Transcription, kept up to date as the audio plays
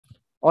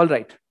All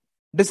right.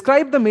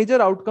 Describe the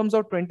major outcomes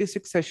of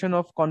 26th session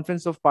of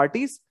Conference of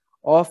Parties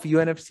of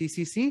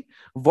UNFCCC.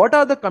 What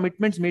are the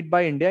commitments made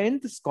by India in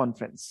this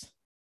conference?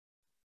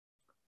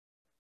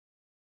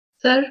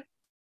 Sir?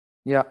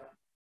 Yeah.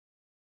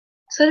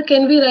 Sir,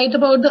 can we write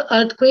about the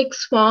earthquake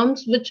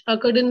swarms which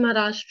occurred in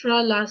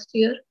Maharashtra last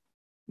year?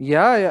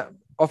 Yeah.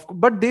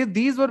 But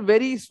these were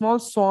very small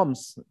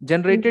swarms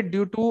generated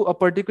due to a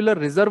particular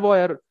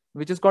reservoir,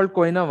 which is called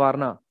Koina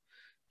Varna.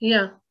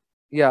 Yeah.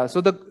 Yeah.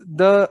 So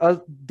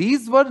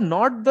these were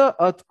not the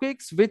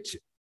earthquakes which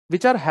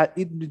are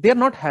they are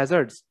not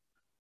hazards.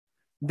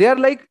 They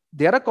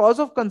are a cause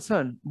of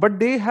concern, but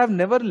they have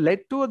never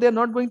led to. They are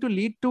not going to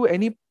lead to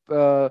any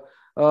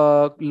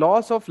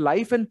loss of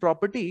life and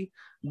property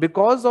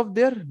because of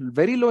their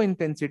very low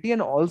intensity,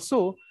 and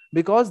also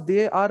because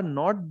they are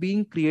not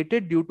being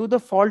created due to the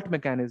fault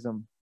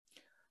mechanism.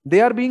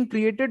 They are being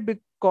created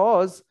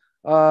because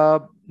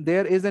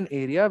there is an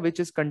area which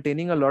is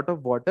containing a lot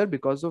of water,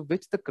 because of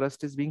which the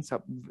crust is being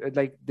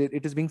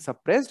it is being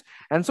suppressed,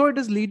 and so it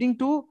is leading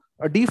to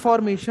a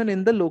deformation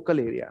in the local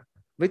area,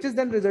 which is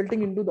then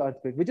resulting into the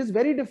earthquake, which is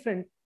very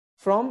different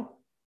from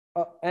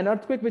an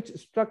earthquake which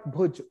struck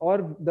Bhuj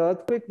or the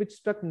earthquake which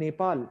struck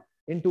Nepal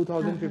in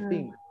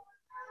 2015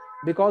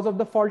 because of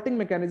the faulting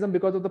mechanism,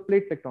 because of the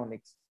plate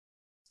tectonics.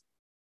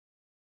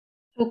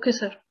 Okay,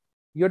 sir.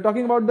 You're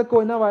talking about the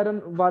Koina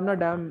Varna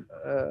Dam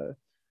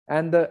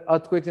and the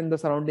earthquakes in the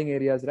surrounding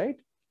areas, right?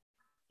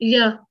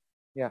 Yeah.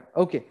 Yeah.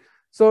 Okay.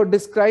 So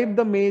describe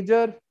the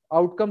major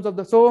outcomes of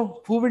the.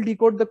 So who will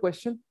decode the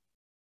question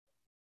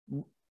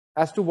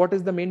as to what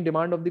is the main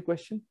demand of the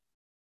question?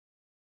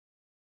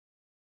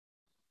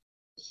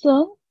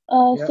 Sir,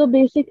 so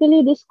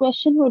basically this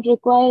question would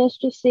require us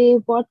to say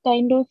what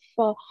kind of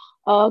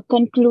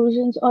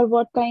conclusions or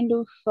what kind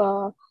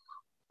of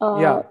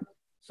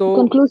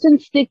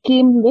conclusions they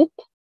came with.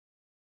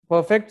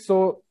 Perfect.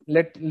 So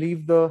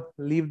leave the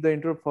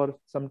intro for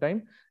some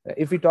time.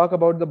 If we talk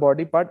about the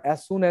body part,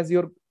 as soon as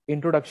your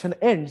introduction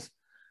ends,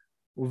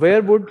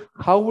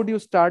 how would you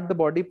start the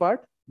body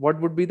part? What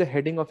would be the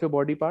heading of your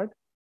body part?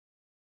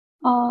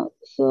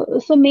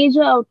 So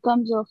major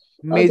outcomes of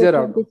major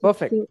outcomes.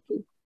 Perfect.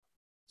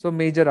 So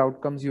major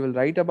outcomes you will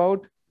write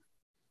about.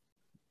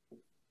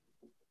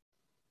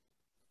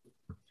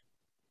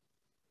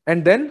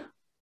 And then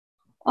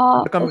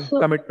the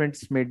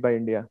commitments made by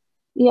India.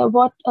 Yeah,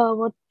 what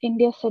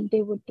India said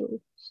they would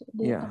do. So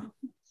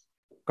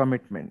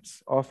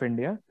commitments of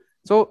India.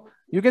 So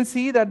you can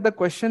see that the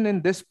question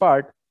in this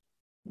part,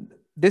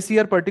 this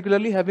year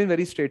particularly, have been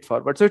very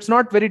straightforward. So it's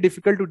not very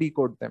difficult to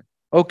decode them.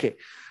 Okay.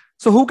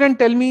 So who can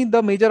tell me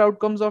the major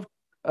outcomes of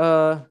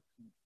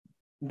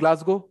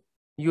Glasgow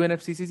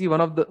UNFCCC?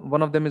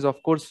 One of them is,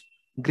 of course,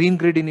 Green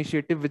Grid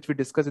Initiative, which we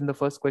discussed in the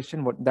first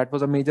question. That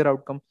was a major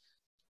outcome.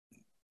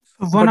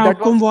 One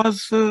outcome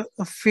was a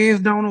phase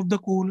down of the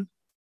coal.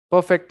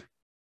 Perfect.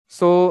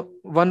 So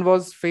one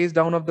was phase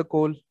down of the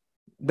coal,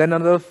 then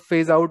another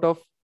phase out of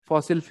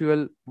fossil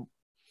fuel,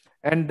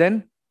 and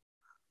then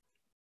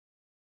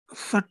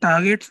so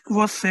target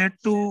was set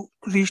to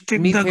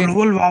restrict the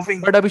global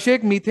warming. But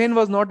Abhishek, methane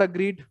was not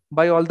agreed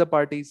by all the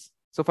parties.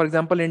 So for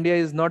example, India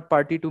is not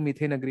party to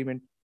methane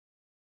agreement.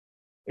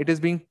 It is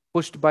being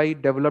pushed by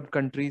developed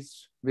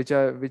countries which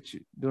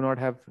do not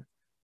have.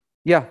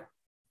 Yeah,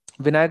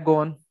 Vinayak, go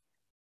on.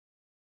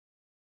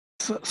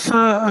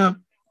 So,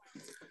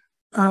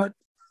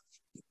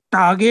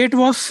 target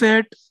was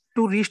set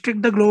to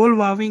restrict the global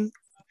warming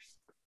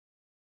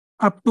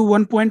up to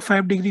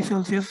 1.5 degrees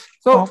Celsius.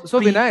 So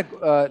Vinayak,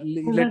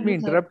 let me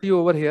interrupt you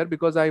over here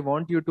because I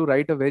want you to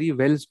write a very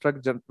well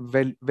structured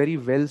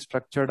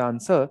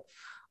answer.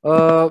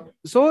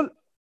 So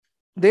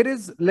there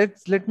is,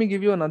 let me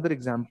give you another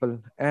example,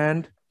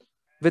 and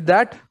with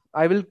that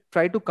I will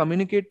try to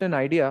communicate an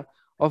idea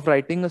of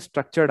writing a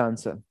structured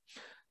answer.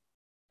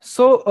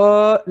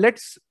 So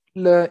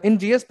in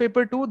GS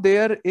paper 2,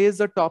 there is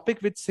a topic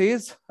which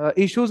says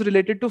issues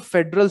related to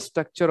federal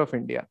structure of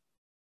India.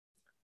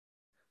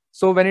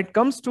 So when it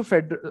comes to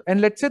federal,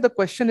 and let's say the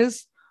question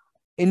is,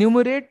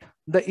 enumerate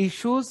the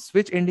issues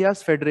which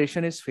India's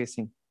federation is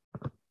facing.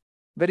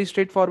 Very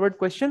straightforward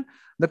question.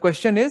 The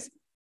question is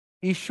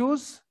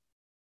issues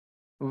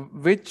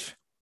which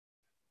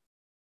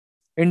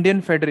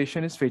Indian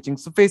federation is facing.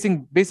 So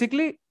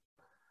basically,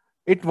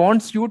 it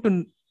wants you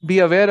to be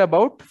aware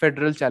about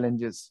federal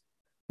challenges,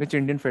 which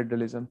Indian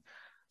federalism.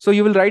 So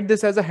you will write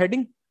this as a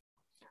heading.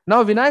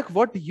 Now, Vinayak,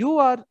 what you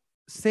are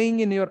saying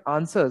in your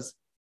answers,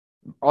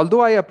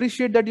 although I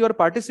appreciate that you are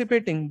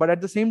participating, but at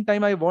the same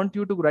time, I want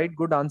you to write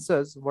good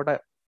answers.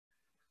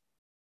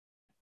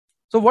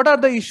 So what are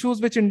the issues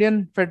which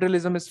Indian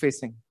federalism is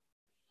facing?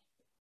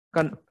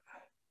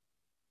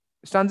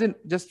 Stanzin,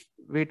 just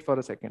wait for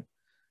a second.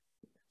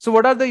 So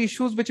what are the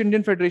issues which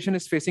Indian Federation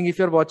is facing? If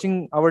you're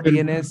watching our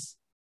DNS,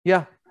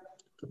 yeah.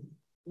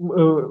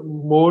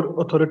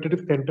 More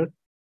authoritative center.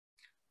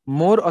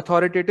 More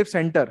authoritative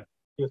center.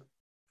 Yes.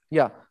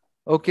 Yeah.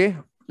 Okay.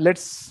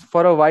 Let's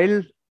for a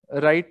while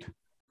write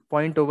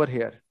point over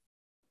here.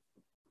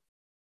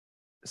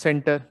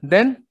 Center.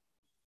 Then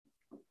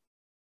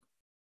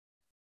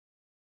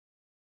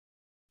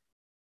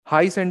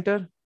High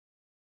center.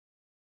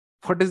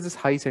 What is this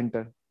high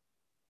center?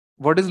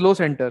 What is low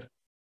center?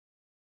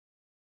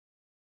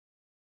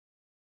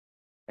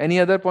 Any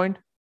other point?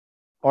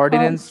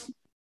 Ordinance.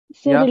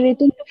 So Yeah.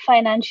 relating to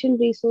financial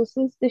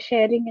resources, the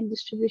sharing and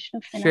distribution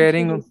of financial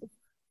Sharing. resources.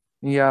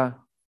 Yeah.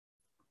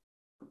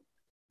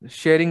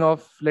 Sharing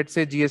of, let's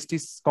say,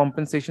 GST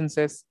compensation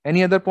cess.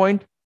 Any other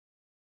point?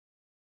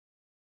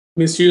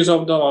 Misuse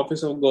of the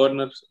office of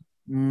governor.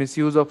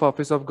 Misuse of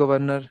office of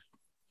governor.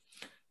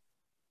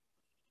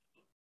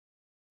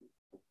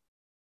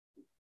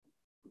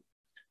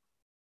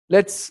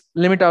 Let's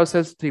limit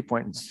ourselves 3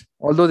 points,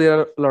 although there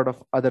are a lot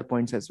of other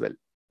points as well.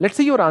 Let's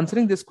say you're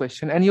answering this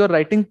question and you're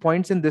writing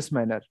points in this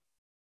manner.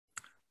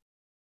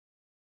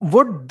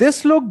 Would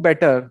this look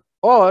better?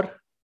 Or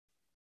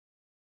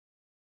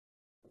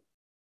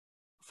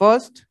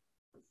first,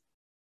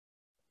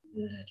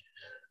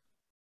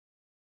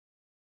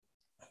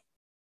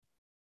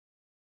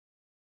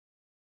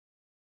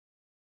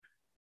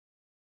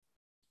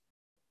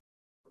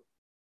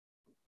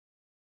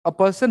 a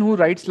person who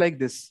writes like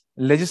this,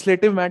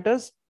 legislative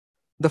matters,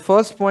 the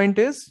first point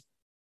is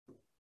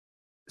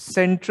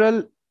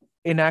central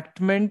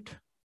enactment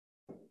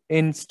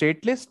in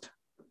state list,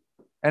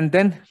 and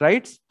then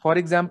writes, for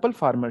example,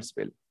 farmers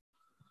bill.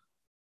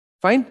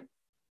 Fine.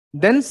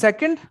 Then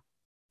second,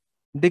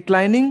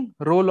 declining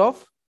role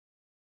of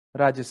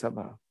Rajya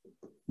Sabha,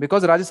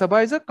 because Rajya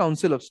Sabha is a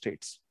council of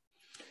states.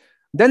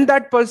 Then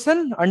that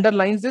person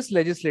underlines this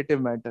legislative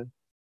matter,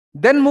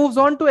 then moves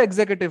on to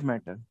executive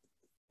matter,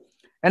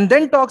 and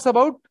then talks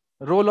about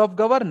role of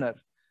governor,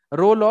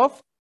 role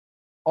of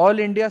all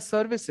India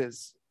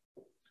services,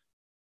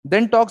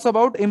 then talks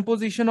about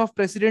imposition of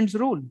president's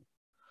rule,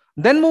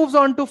 then moves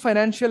on to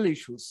financial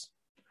issues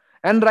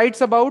and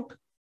writes about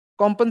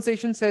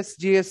compensation cess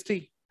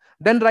GST,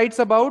 then writes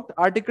about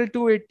Article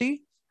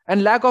 280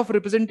 and lack of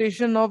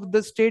representation of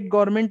the state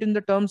government in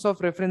the terms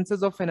of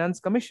references of Finance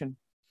Commission.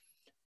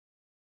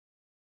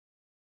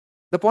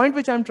 The point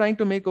which I'm trying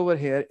to make over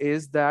here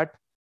is that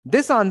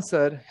this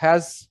answer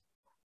has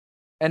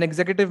an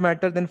executive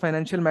matter, then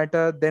financial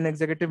matter, then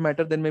executive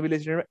matter, then maybe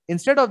legislative.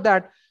 Instead of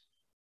that,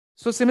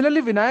 so similarly,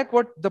 Vinayak,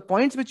 what the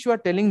points which you are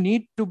telling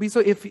need to be,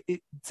 so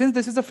since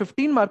this is a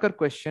 15 marker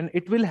question,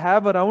 it will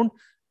have around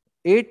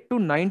 8 to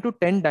 9 to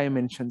 10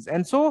 dimensions.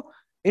 And so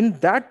in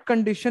that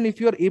condition,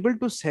 if you are able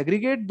to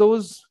segregate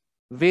those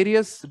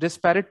various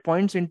disparate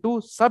points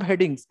into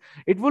subheadings,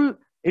 it will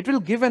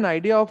give an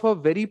idea of a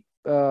very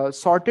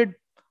sorted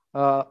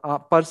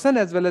person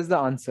as well as the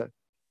answer.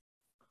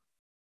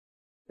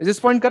 Is this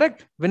point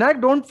correct?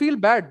 Vinayak, don't feel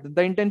bad.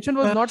 The intention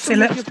was not to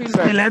make you feel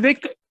bad.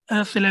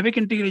 Syllabic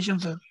integration,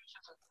 sir.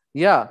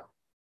 Yeah.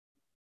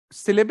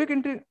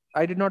 Syllabic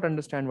I did not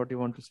understand what you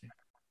want to say.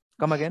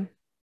 Come again.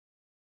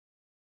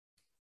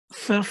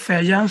 Sir,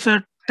 Faizan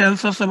sir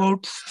tells us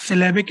about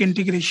syllabic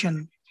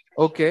integration.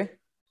 Okay.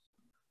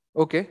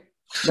 Okay.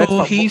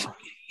 So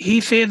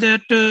he say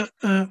that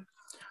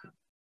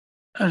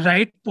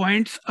write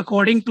points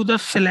according to the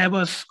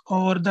syllabus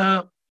or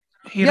the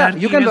hierarchy. Yeah,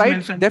 you can write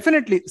mentioned.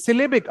 Definitely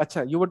syllabic.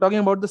 Acha, you were talking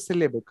about the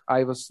syllabic.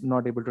 I was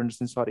not able to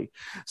understand. Sorry.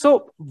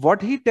 So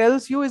what he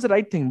tells you is the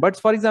right thing. But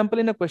for example,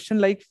 in a question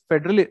like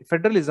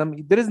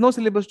federalism, there is no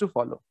syllabus to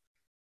follow.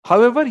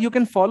 However, you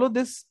can follow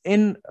this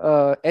in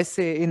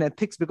essay, in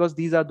ethics, because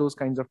these are those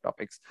kinds of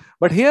topics.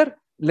 But here,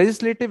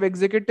 legislative,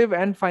 executive,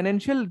 and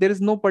financial, there is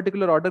no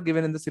particular order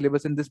given in the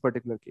syllabus in this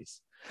particular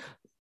case.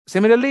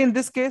 Similarly, in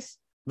this case,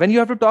 when you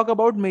have to talk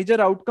about major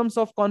outcomes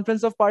of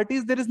conference of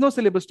parties, there is no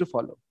syllabus to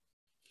follow.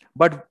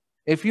 But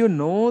if you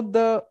know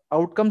the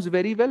outcomes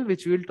very well,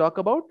 which we will talk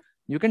about,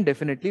 you can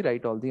definitely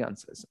write all the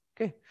answers.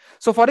 Okay.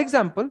 So for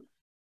example,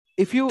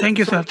 if you... Thank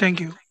you, sir.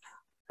 Thank you.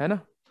 Hai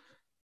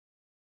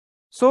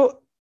so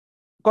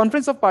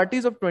conference of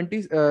parties of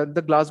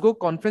the Glasgow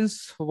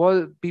conference,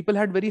 people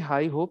had very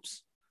high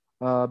hopes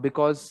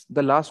because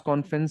the last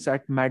conference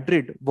at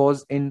Madrid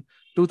was in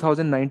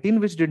 2019,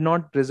 which did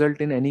not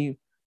result in any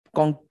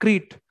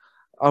concrete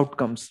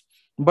outcomes.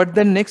 But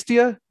then next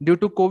year, due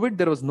to COVID,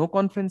 there was no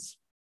conference.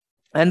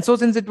 And so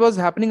since it was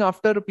happening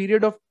after a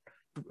period of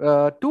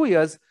 2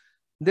 years,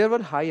 there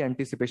were high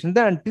anticipations.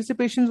 The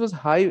anticipations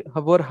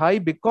were high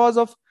because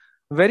of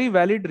very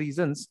valid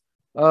reasons.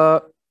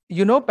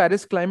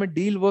 Paris climate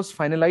deal was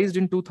finalized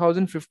in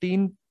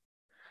 2015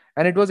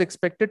 and it was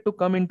expected to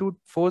come into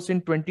force in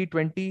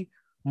 2020.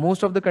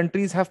 Most of the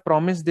countries have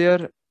promised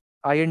their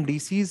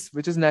INDCs,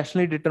 which is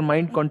nationally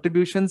determined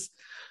contributions.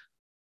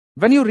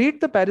 When you read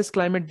the Paris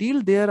climate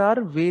deal, there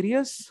are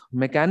various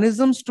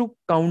mechanisms to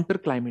counter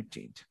climate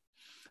change.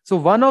 So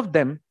one of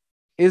them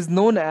is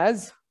known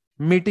as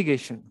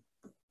mitigation.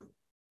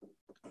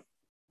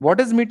 What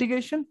is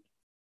mitigation?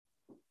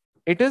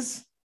 It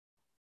is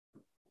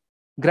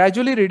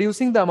gradually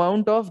reducing the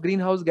amount of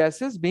greenhouse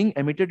gases being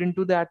emitted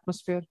into the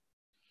atmosphere.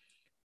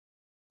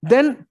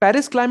 Then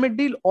Paris climate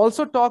deal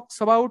also talks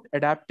about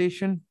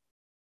adaptation.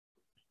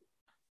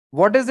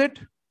 What is it?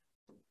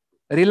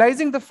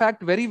 realizing the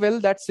fact very well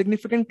that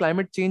significant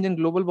climate change and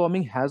global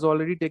warming has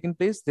already taken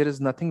place. There is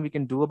nothing we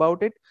can do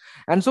about it.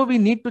 And so we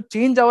need to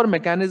change our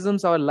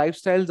mechanisms, our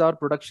lifestyles, our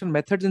production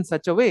methods in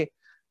such a way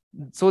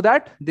so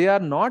that they are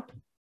not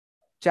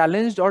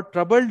challenged or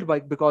troubled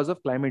because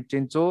of climate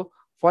change. So,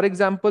 for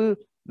example,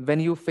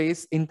 when you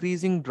face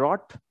increasing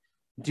drought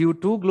due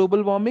to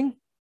global warming,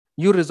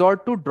 you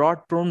resort to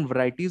drought-prone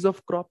varieties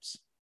of crops.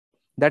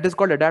 That is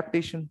called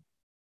adaptation.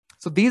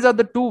 So these are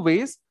the two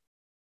ways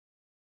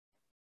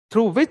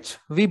through which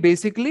we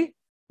basically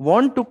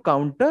want to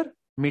counter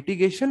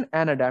mitigation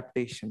and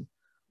adaptation,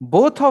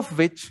 both of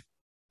which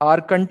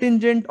are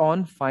contingent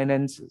on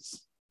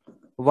finances.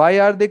 Why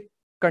are they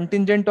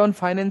contingent on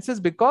finances?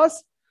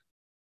 Because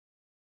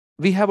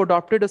we have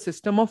adopted a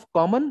system of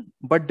common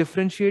but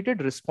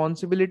differentiated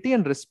responsibility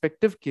and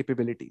respective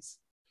capabilities.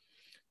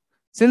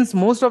 Since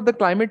most of the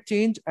climate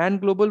change and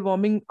global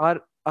warming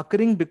are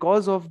occurring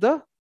because of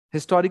the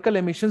historical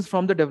emissions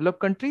from the developed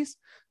countries,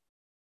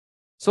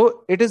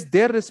 so it is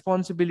their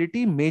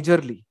responsibility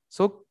majorly.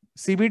 So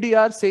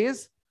CBDR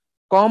says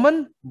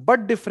common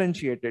but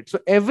differentiated. So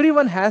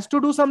everyone has to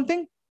do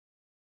something,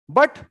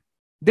 but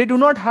they do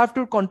not have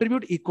to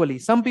contribute equally.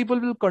 Some people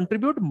will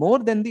contribute more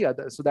than the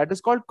others. So that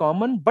is called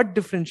common but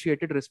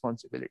differentiated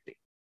responsibility.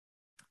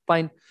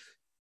 Fine.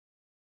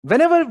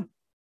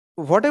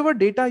 Whatever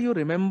data you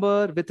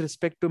remember with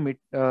respect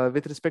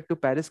to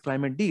Paris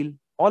Climate Deal,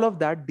 all of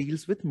that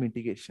deals with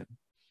mitigation.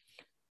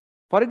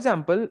 For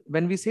example,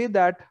 when we say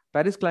that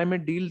Paris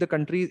Climate Deal,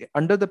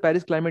 under the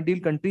Paris Climate Deal,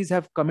 countries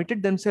have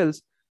committed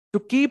themselves to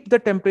keep the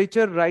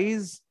temperature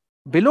rise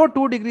below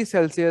 2 degrees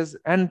Celsius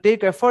and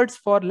take efforts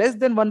for less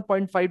than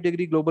 1.5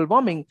 degree global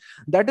warming,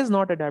 that is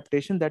not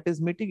adaptation, that is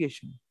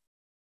mitigation.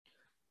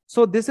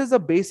 So this is a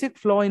basic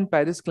flaw in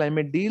Paris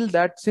Climate Deal,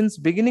 that since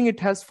beginning it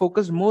has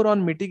focused more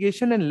on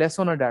mitigation and less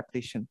on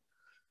adaptation.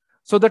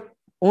 So the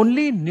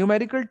only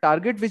numerical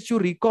target which you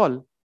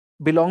recall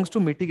belongs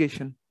to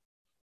mitigation.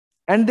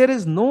 And there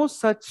is no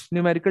such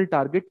numerical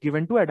target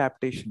given to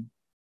adaptation.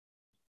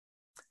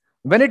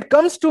 When it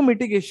comes to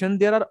mitigation,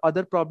 there are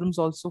other problems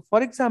also.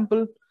 For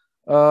example,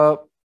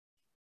 so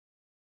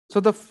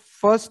the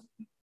first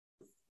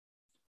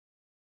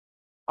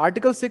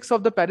Article 6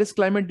 of the Paris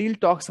Climate Deal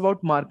talks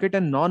about market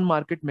and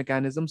non-market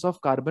mechanisms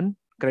of carbon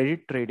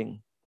credit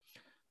trading.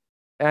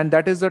 And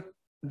that is a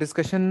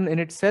discussion in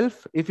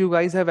itself. If you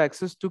guys have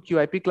access to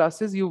QIP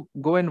classes, you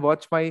go and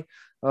watch my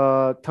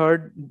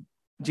third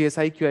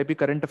GSI QIP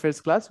current affairs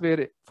class,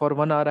 where for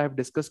 1 hour I have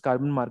discussed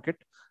carbon market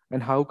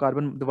and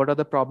what are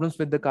the problems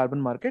with the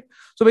carbon market.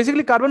 So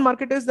basically carbon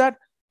market is that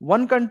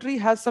one country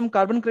has some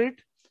carbon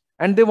credit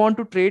and they want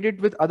to trade it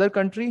with other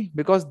country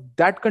because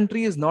that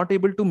country is not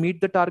able to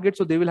meet the target.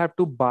 So they will have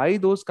to buy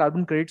those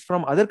carbon credits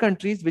from other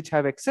countries which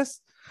have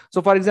excess.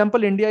 So for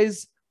example, India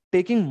is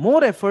taking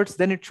more efforts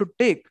than it should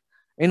take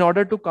in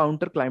order to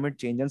counter climate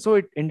change. And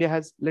so India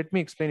has, let me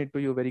explain it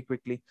to you very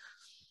quickly.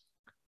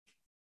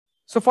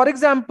 So for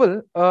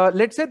example,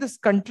 let's say this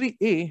country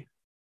A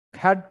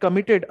had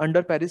committed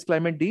under Paris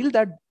Climate Deal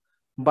that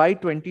by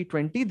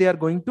 2020, they are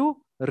going to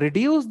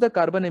reduce the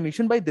carbon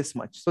emission by this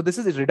much. So this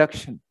is a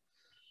reduction.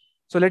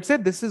 So let's say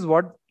this is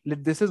what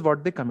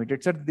they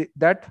committed. So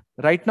that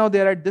right now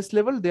they are at this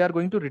level, they are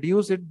going to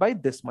reduce it by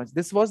this much.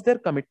 This was their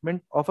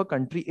commitment of a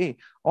country A.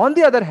 On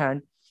the other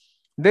hand,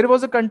 there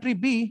was a country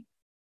B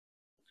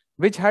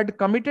which had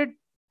committed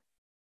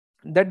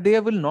that they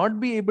will not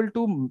be able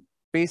to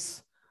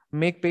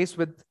make pace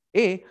with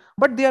A,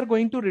 but they are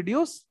going to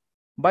reduce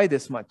by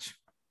this much.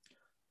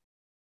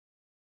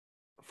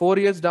 4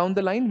 years down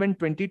the line, when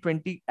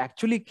 2020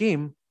 actually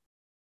came,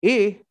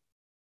 A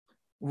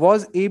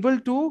was able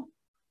to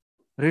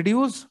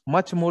reduce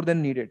much more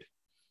than needed.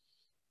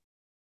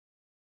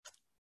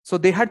 So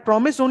they had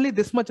promised only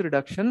this much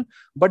reduction,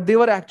 but they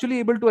were actually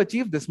able to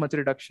achieve this much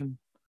reduction.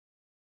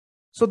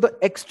 So the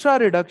extra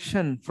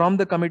reduction from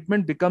the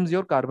commitment becomes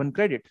your carbon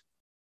credit.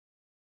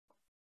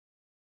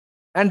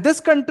 And this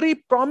country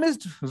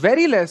promised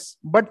very less,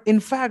 but in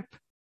fact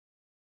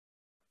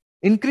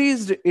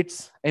increased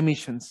its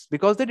emissions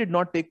because they did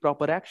not take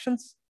proper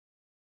actions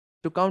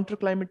to counter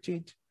climate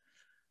change.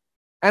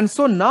 And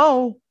so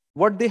now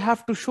what they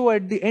have to show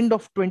at the end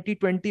of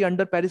 2020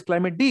 under Paris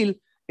Climate Deal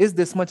is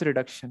this much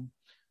reduction.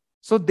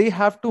 So they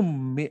have to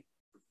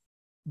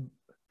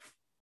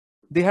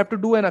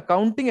do an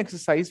accounting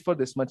exercise for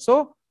this much.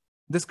 So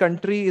this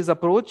country is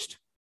approached.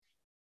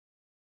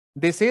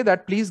 They say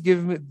that please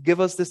give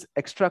us this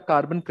extra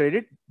carbon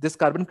credit,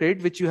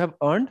 which you have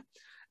earned,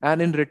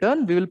 and in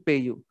return we will pay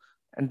you.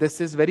 And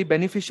this is very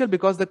beneficial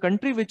because the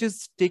country which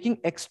is taking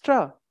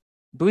extra,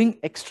 doing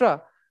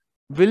extra,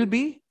 will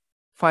be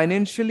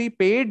financially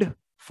paid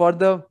for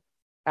the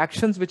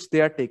actions which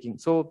they are taking.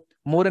 So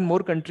more and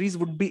more countries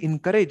would be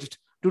encouraged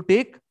to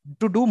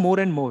do more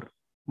and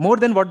more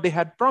than what they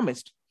had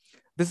promised.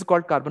 This is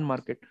called carbon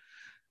market.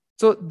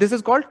 So this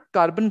is called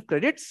carbon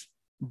credits,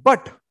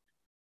 but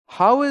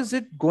how is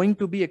it going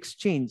to be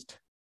exchanged?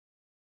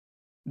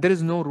 There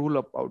is no rule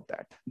about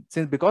that,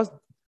 because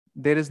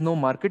there is no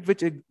market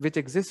which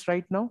exists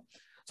right now.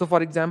 So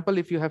for example,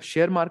 if you have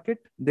share market,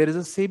 there is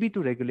a SEBI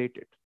to regulate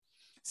it.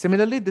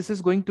 Similarly, this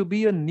is going to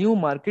be a new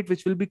market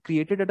which will be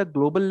created at a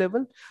global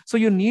level. So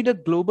you need a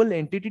global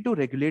entity to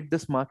regulate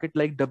this market,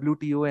 like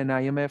WTO and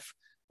IMF,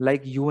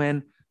 like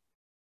UN.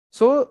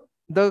 So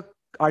the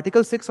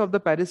Article 6 of the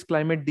Paris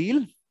Climate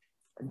Deal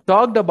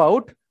talked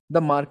about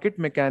the market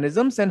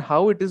mechanisms and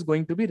how it is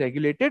going to be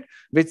regulated,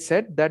 which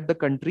said that the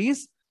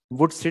countries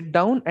would sit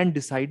down and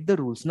decide the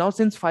rules. Now,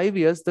 since 5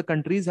 years, the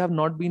countries have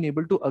not been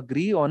able to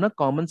agree on a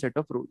common set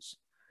of rules.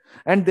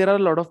 And there are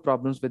a lot of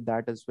problems with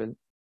that as well.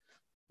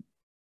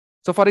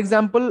 So for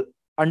example,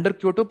 under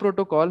Kyoto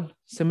Protocol,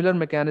 similar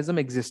mechanism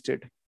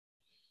existed.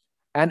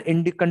 And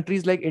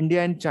countries like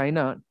India and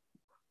China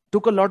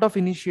took a lot of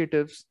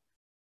initiatives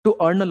to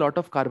earn a lot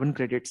of carbon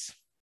credits,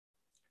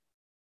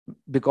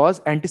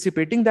 because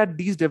anticipating that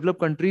these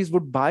developed countries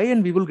would buy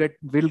and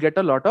we'll get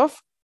a lot of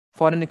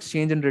foreign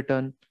exchange in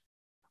return.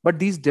 But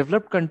these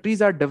developed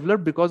countries are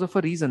developed because of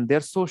a reason.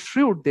 They're so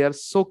shrewd, they are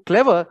so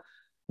clever.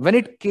 When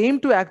it came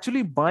to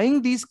actually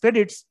buying these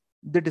credits,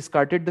 they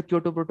discarded the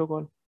Kyoto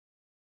Protocol.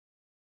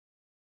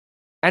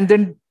 And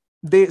then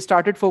they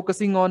started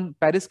focusing on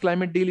Paris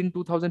Climate Deal in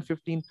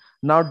 2015.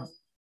 Now,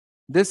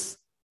 this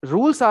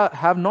rules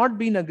have not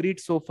been agreed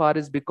so far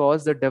is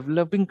because the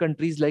developing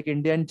countries like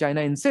India and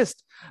China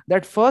insist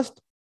that first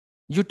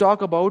you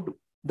talk about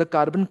the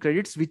carbon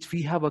credits which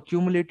we have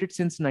accumulated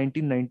since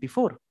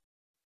 1994.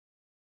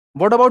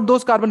 What about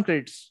those carbon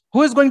credits?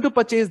 Who is going to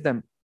purchase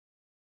them?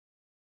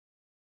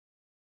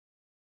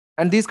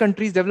 And these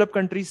countries, developed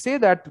countries, say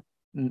that,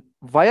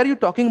 why are you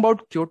talking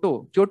about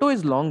Kyoto? Kyoto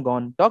is long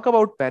gone. Talk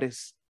about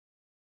Paris.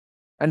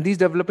 And these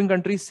developing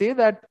countries say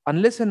that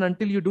unless and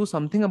until you do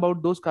something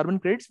about those carbon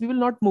credits, we will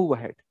not move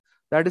ahead.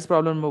 That is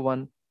problem number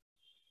one.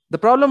 The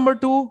problem number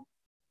two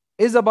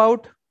is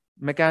about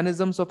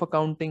mechanisms of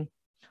accounting.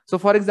 So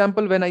for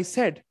example, when I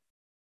said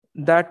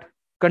that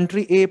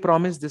country A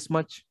promised this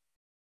much,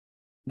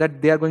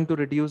 that they are going to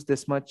reduce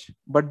this much,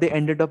 but they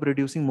ended up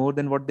reducing more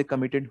than what they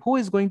committed, who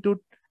is going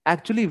to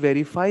actually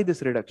verify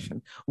this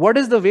reduction? What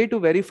is the way to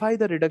verify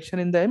the reduction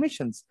in the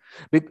emissions?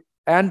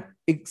 And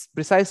it's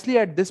precisely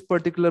at this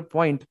particular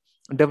point,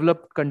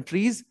 developed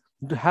countries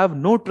have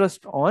no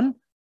trust on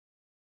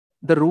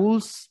the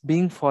rules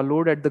being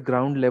followed at the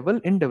ground level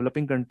in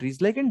developing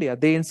countries like India.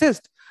 They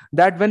insist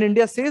that when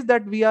India says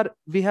that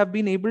we have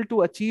been able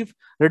to achieve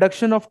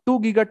reduction of 2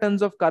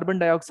 gigatons of carbon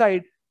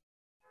dioxide,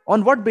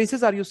 on what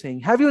basis are you saying?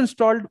 Have you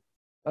installed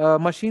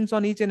machines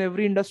on each and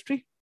every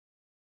industry?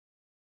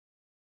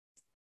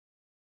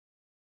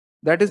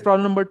 That is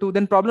problem number two.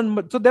 Then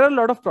so there are a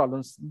lot of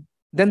problems.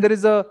 Then there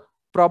is a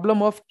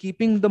problem of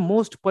keeping the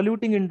most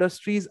polluting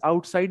industries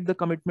outside the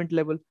commitment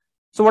level.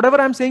 So whatever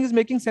I'm saying is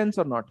making sense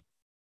or not?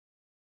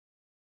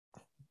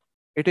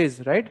 It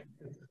is, right?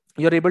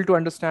 You're able to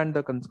understand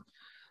the concept.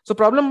 So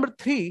problem number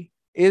three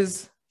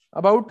is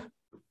about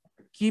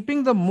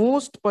keeping the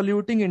most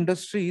polluting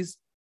industries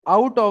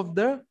out of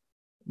the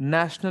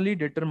nationally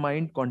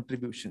determined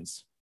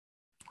contributions.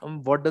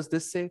 What does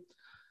this say?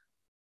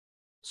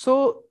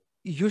 So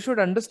you should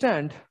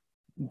understand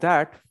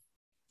that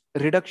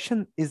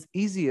reduction is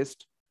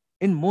easiest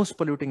in most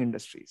polluting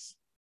industries.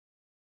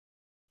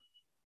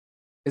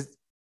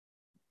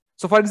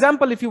 So for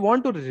example, if you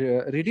want to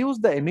reduce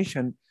the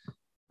emission,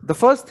 the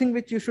first thing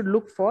which you should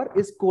look for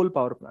is coal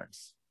power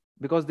plants,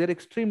 because they're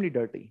extremely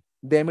dirty.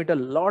 They emit a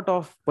lot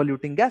of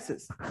polluting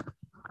gases.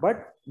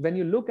 But when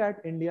you look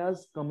at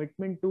India's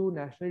commitment to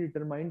nationally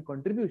determined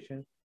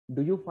contribution,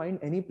 do you find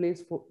any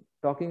place for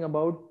talking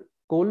about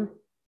coal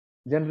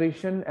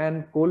generation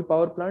and coal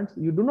power plants?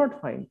 You do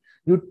not find.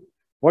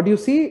 What you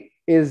see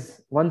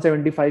is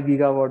 175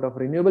 gigawatt of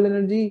renewable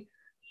energy,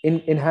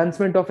 in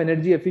enhancement of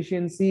energy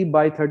efficiency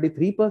by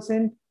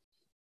 33%.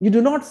 You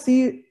do not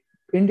see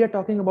India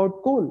talking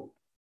about coal.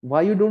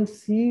 Why you don't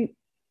see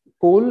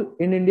coal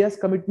in India's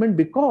commitment?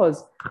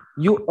 Because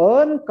you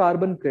earn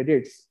carbon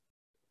credits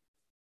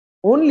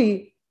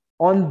only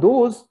on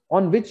those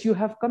on which you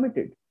have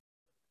committed.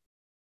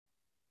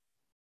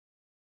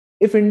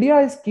 If India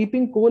is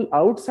keeping coal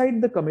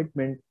outside the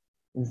commitment,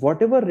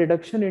 whatever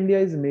reduction India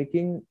is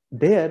making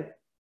there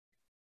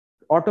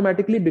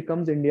automatically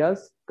becomes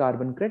India's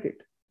carbon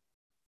credit.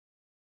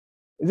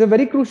 It's a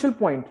very crucial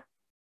point.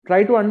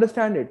 Try to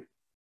understand it.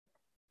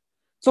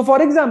 So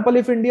for example,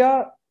 if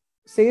India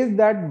says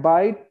that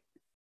by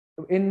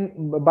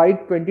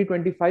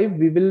 2025,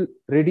 we will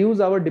reduce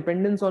our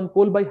dependence on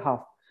coal by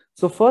half.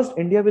 So first,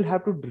 India will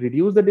have to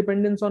reduce the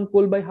dependence on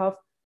coal by half.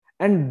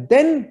 And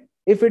then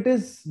if it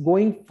is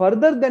going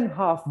further than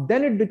half,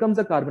 then it becomes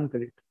a carbon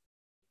credit.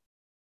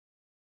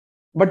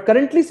 But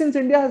currently, since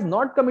India has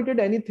not committed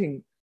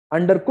anything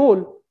under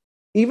coal,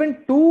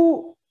 even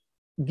 2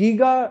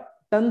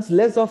 gigatons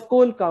less of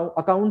coal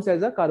accounts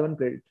as a carbon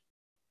credit.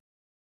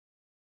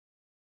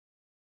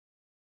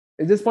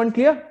 Is this point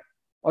clear?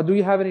 Or do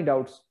you have any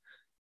doubts?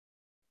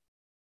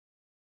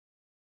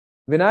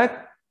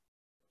 Vinayak,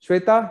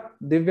 Shweta,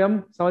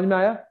 Divyam, samajh mein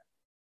aaya?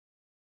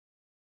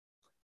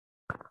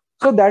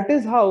 So that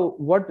is how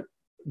what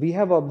we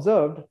have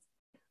observed,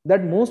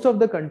 that most of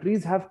the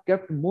countries have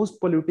kept most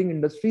polluting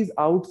industries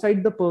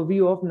outside the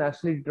purview of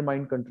nationally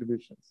determined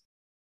contributions,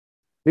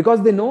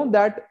 because they know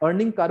that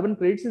earning carbon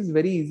credits is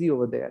very easy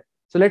over there.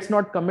 So let's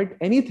not commit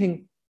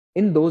anything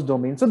in those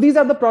domains. So these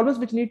are the problems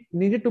which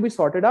needed to be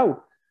sorted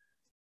out.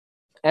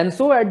 And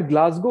so at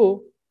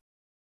Glasgow,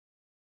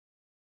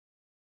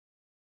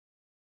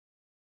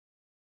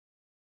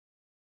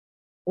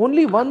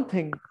 only one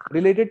thing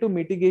related to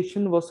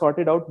mitigation was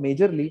sorted out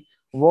majorly,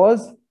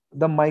 was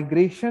the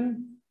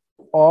migration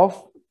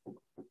of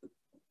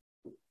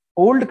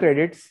old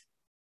credits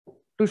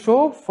to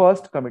show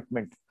first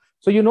commitment.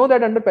 So you know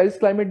that under Paris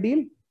Climate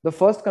Deal, the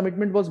first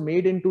commitment was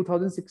made in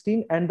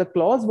 2016, and the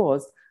clause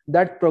was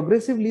that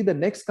progressively the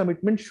next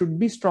commitment should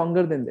be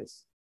stronger than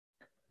this.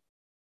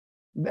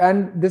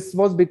 And this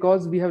was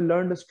because we have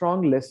learned a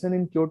strong lesson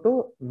in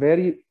Kyoto,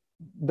 where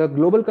the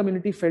global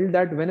community felt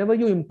that whenever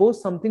you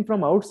impose something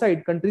from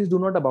outside, countries do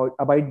not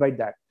abide by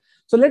that.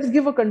 So let's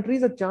give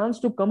countries a chance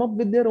to come up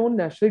with their own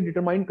nationally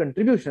determined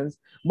contributions,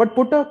 but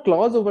put a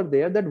clause over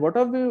there that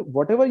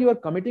whatever you are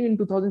committing in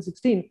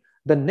 2016,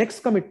 the next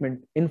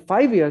commitment in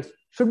 5 years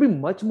should be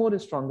much more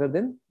stronger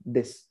than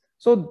this.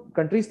 So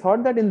countries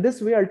thought that in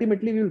this way,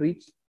 ultimately we will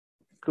reach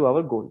to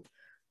our goal.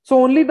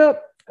 So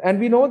and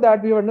we know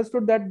that we have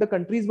understood that the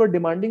countries were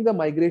demanding the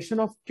migration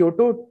of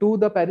Kyoto to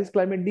the Paris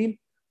Climate Deal.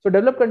 So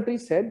developed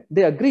countries said,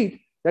 they agreed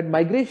that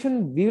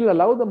migration, we will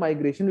allow the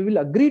migration, we will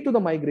agree to the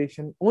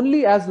migration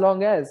only as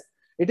long as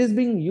it is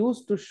being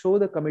used to show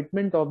the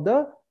commitment of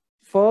the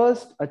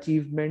first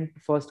achievement,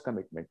 first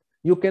commitment.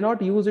 You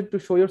cannot use it to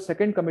show your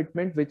second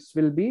commitment, which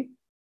will be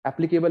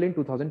applicable in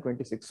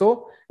 2026.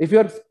 So if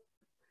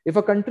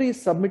a country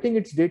is submitting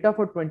its data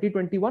for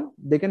 2021,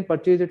 they can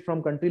purchase it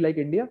from country like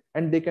India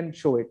and they can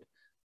show it.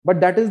 But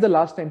that is the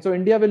last time. So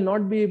India will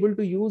not be able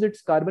to use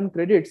its carbon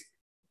credits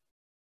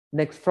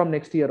from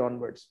next year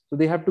onwards. So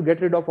they have to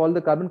get rid of all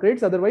the carbon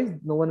credits, otherwise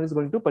no one is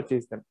going to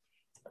purchase them.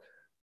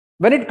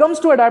 When it comes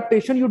to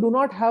adaptation, you do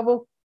not have a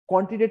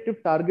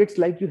quantitative targets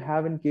like you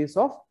have in case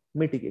of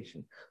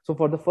mitigation. So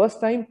for the first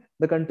time,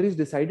 the countries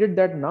decided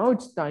that now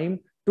it's time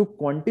to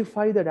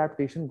quantify the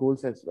adaptation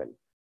goals as well,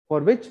 for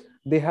which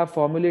they have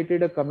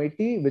formulated a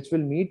committee which will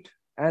meet,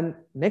 and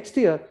next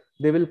year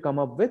they will come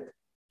up with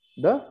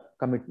the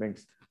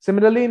commitments.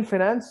 Similarly, in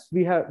finance,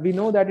 we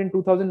know that in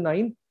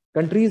 2009,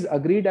 countries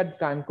agreed at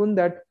Cancun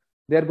that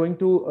they are going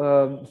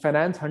to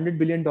finance $100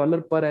 billion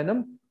per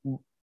annum.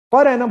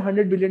 Per annum,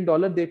 $100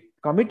 billion they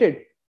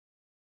committed.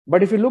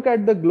 But if you look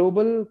at the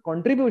global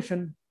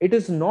contribution, it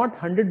is not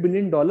 $100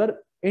 billion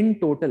in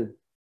total.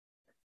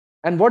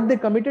 And what they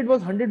committed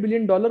was $100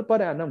 billion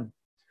per annum.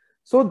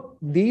 So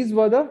these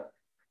were the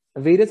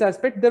various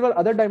aspects. There were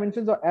other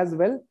dimensions as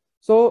well.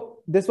 So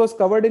this was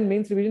covered in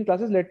mains revision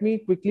classes. Let me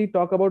quickly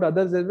talk about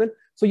others as well.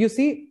 So you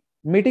see,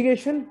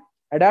 mitigation,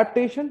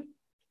 adaptation.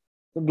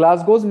 So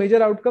Glasgow's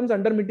major outcomes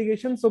under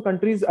mitigation. So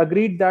countries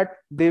agreed that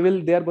they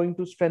are going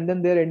to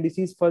strengthen their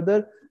NDCs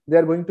further. They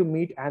are going to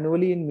meet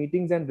annually in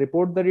meetings and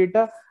report the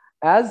data.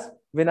 As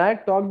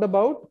Vinayak talked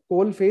about,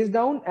 coal phase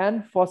down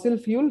and fossil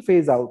fuel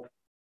phase out.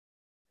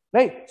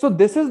 Right. So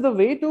this is the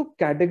way to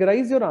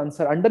categorize your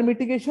answer. Under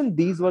mitigation,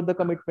 these were the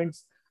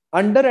commitments.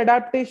 Under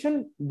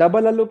adaptation,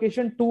 double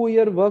allocation,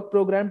 2-year work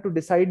program to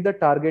decide the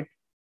target.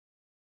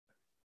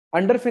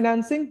 Under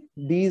financing,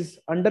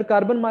 under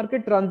carbon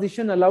market,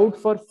 transition allowed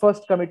for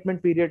first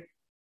commitment period.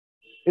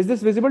 Is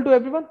this visible to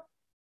everyone?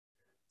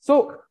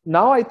 So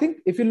now I think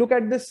if you look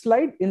at this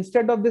slide,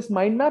 instead of this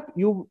mind map,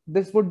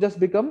 this would just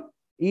become,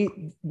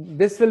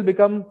 this will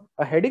become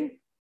a heading,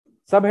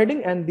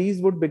 subheading, and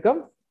these would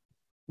become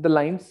the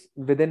lines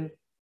within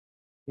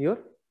your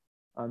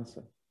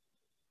answer.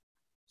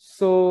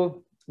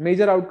 So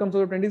major outcomes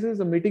of the 26,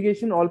 the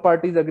mitigation, all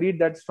parties agreed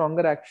that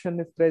stronger action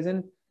is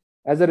present.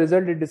 As a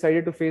result, it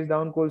decided to phase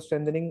down coal.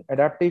 Strengthening,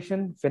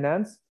 adaptation,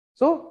 finance.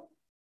 So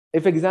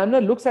if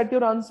examiner looks at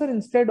your answer,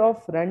 instead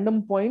of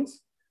random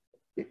points,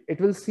 it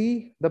will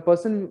see, the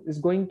person is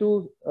going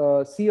to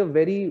see a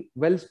very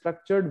well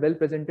structured, well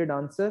presented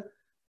answer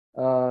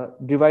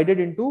divided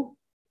into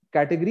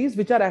categories,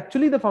 which are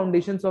actually the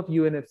foundations of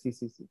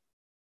UNFCCC.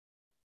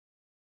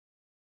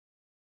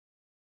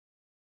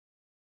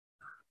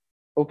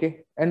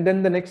 Okay, and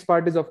then the next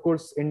part is, of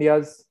course,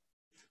 India's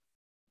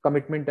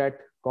commitment at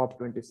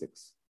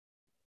COP26.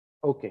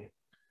 Okay,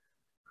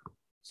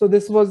 so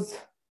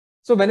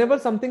so whenever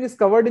something is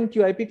covered in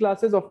QIP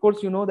classes, of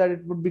course, you know that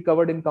it would be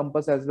covered in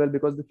Compass as well,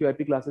 because the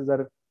QIP classes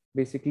are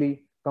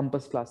basically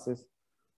Compass classes.